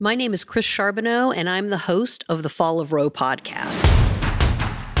My name is Chris Charbonneau, and I'm the host of the Fall of Roe podcast.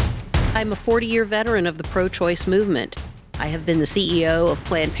 I'm a 40-year veteran of the pro-choice movement. I have been the CEO of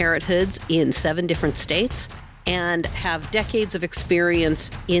Planned Parenthoods in 7 different states and have decades of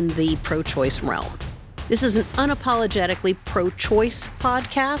experience in the pro-choice realm. This is an unapologetically pro-choice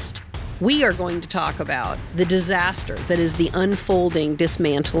podcast. We are going to talk about the disaster that is the unfolding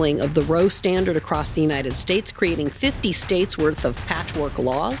dismantling of the Roe standard across the United States, creating 50 states worth of patchwork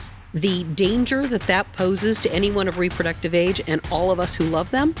laws, the danger that that poses to anyone of reproductive age and all of us who love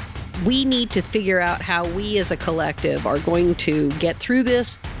them. We need to figure out how we as a collective are going to get through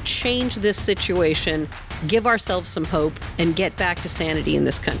this, change this situation, give ourselves some hope, and get back to sanity in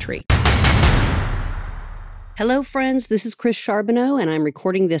this country. Hello, friends. This is Chris Charbonneau, and I'm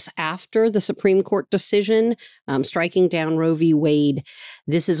recording this after the Supreme Court decision striking down Roe v. Wade.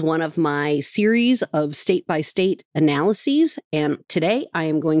 This is one of my series of state-by-state analyses, and today I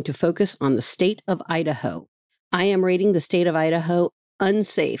am going to focus on the state of Idaho. I am rating the state of Idaho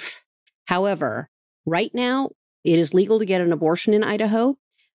unsafe. However, right now, it is legal to get an abortion in Idaho.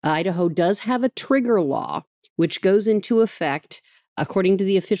 Idaho does have a trigger law, which goes into effect according to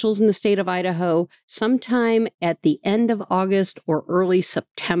the officials in the state of Idaho, sometime at the end of August or early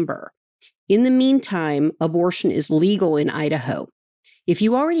September. In the meantime, abortion is legal in Idaho. If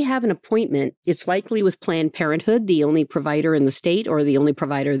you already have an appointment, it's likely with Planned Parenthood, the only provider in the state or the only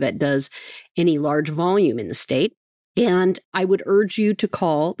provider that does any large volume in the state. And I would urge you to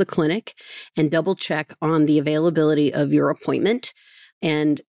call the clinic and double check on the availability of your appointment.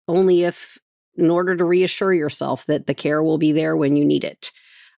 And only if in order to reassure yourself that the care will be there when you need it.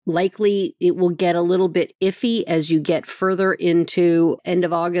 Likely, it will get a little bit iffy as you get further into end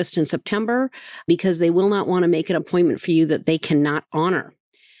of August and September because they will not want to make an appointment for you that they cannot honor.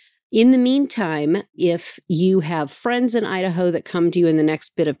 In the meantime, if you have friends in Idaho that come to you in the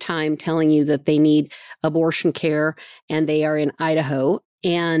next bit of time telling you that they need abortion care and they are in Idaho,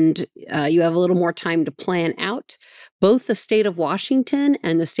 and you have a little more time to plan out, both the state of Washington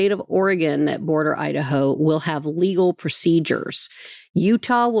and the state of Oregon that border Idaho will have legal procedures.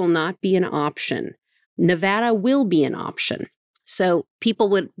 Utah will not be an option. Nevada will be an option. So people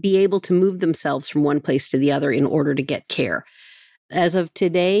would be able to move themselves from one place to the other in order to get care. As of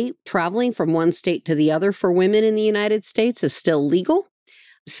today, traveling from one state to the other for women in the United States is still legal.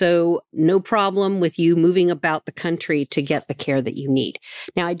 So no problem with you moving about the country to get the care that you need.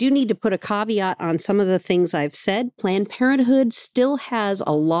 Now, I do need to put a caveat on some of the things I've said. Planned Parenthood still has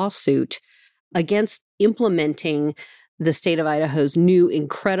a lawsuit against implementing the state of Idaho's new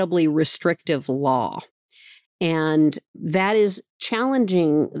incredibly restrictive law. And that is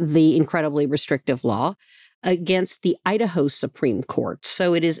challenging the incredibly restrictive law against the Idaho Supreme Court.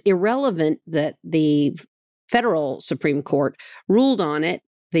 So it is irrelevant that the federal Supreme Court ruled on it.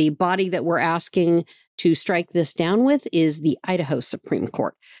 The body that we're asking to strike this down with is the Idaho Supreme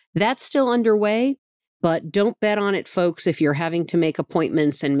Court. That's still underway, but don't bet on it, folks, if you're having to make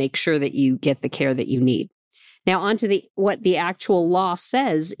appointments and make sure that you get the care that you need. Now, on to what the actual law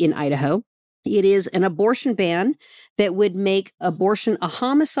says in Idaho. It is an abortion ban that would make abortion a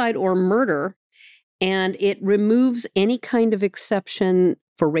homicide or murder, and it removes any kind of exception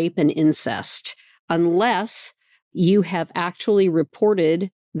for rape and incest, unless you have actually reported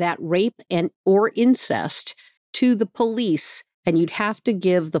that rape and or incest to the police, and you'd have to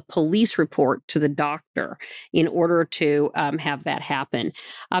give the police report to the doctor in order to have that happen.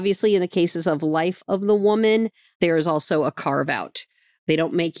 Obviously, in the cases of life of the woman, there is also a carve-out. They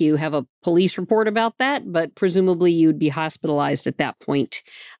don't make you have a police report about that, but presumably you'd be hospitalized at that point,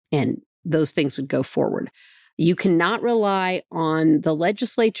 and those things would go forward. You cannot rely on the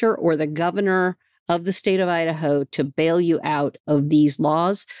legislature or the governor of the state of Idaho to bail you out of these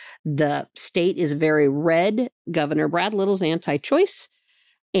laws. The state is very red. Governor Brad Little's anti-choice,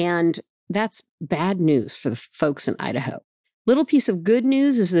 and that's bad news for the folks in Idaho. Little piece of good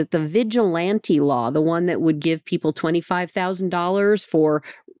news is that the vigilante law, the one that would give people $25,000 for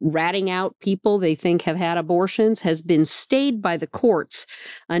ratting out people they think have had abortions, has been stayed by the courts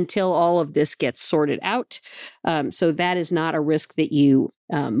until all of this gets sorted out. So that is not a risk that you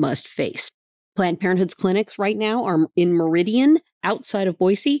must face. Planned Parenthood's clinics right now are in Meridian, outside of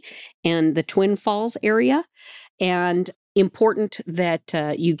Boise, and the Twin Falls area. And important that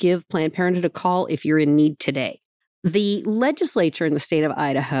you give Planned Parenthood a call if you're in need today. The legislature in the state of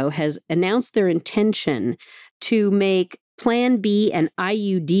Idaho has announced their intention to make Plan B and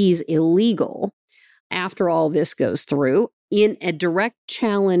IUDs illegal after all this goes through in a direct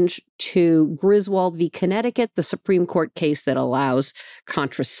challenge to Griswold v. Connecticut, the Supreme Court case that allows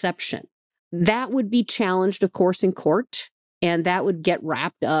contraception. That would be challenged, of course, in court. and that would get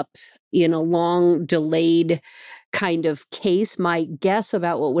wrapped up in a long delayed kind of case. My guess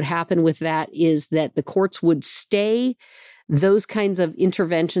about what would happen with that is that the courts would stay those kinds of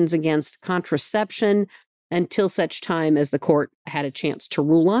interventions against contraception until such time as the court had a chance to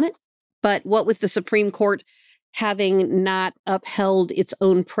rule on it. But what with the Supreme Court having not upheld its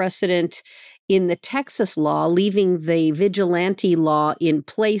own precedent in the Texas law, leaving the vigilante law in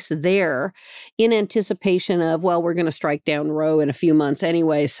place there in anticipation of, well, we're going to strike down Roe in a few months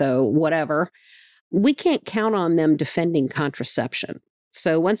anyway, so whatever. We can't count on them defending contraception.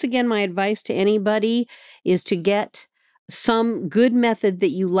 So once again, my advice to anybody is to get some good method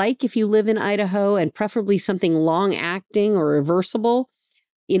that you like if you live in Idaho, and preferably something long-acting or reversible,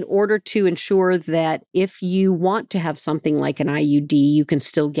 in order to ensure that if you want to have something like an IUD, you can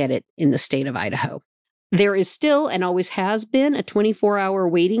still get it in the state of Idaho. There is still, and always has been, a 24-hour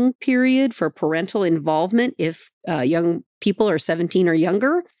waiting period for parental involvement if young people are 17 or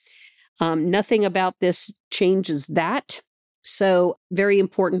younger. Nothing about this changes that. So very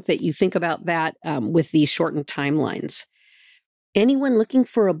important that you think about that with these shortened timelines. Anyone looking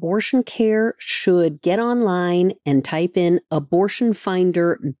for abortion care should get online and type in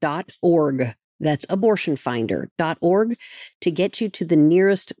abortionfinder.org. That's abortionfinder.org to get you to the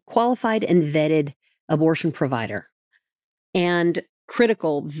nearest qualified and vetted abortion provider. And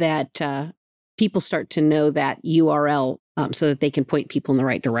critical that people start to know that URL so that they can point people in the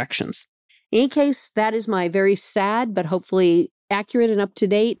right directions. In any case, that is my very sad but hopefully accurate and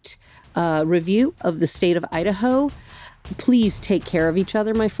up-to-date review of the state of Idaho. Please take care of each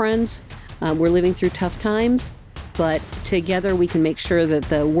other, my friends. We're living through tough times, but together we can make sure that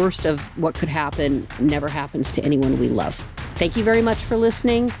the worst of what could happen never happens to anyone we love. Thank you very much for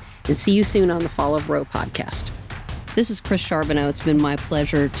listening, and see you soon on the Fall of Roe podcast. This is Chris Charbonneau. It's been my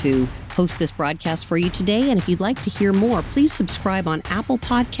pleasure to host this broadcast for you today. And if you'd like to hear more, please subscribe on Apple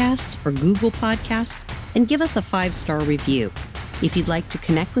Podcasts or Google Podcasts and give us a 5-star review. If you'd like to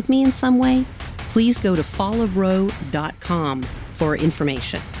connect with me in some way, please go to fallofroe.com for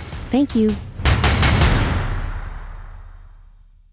information. Thank you.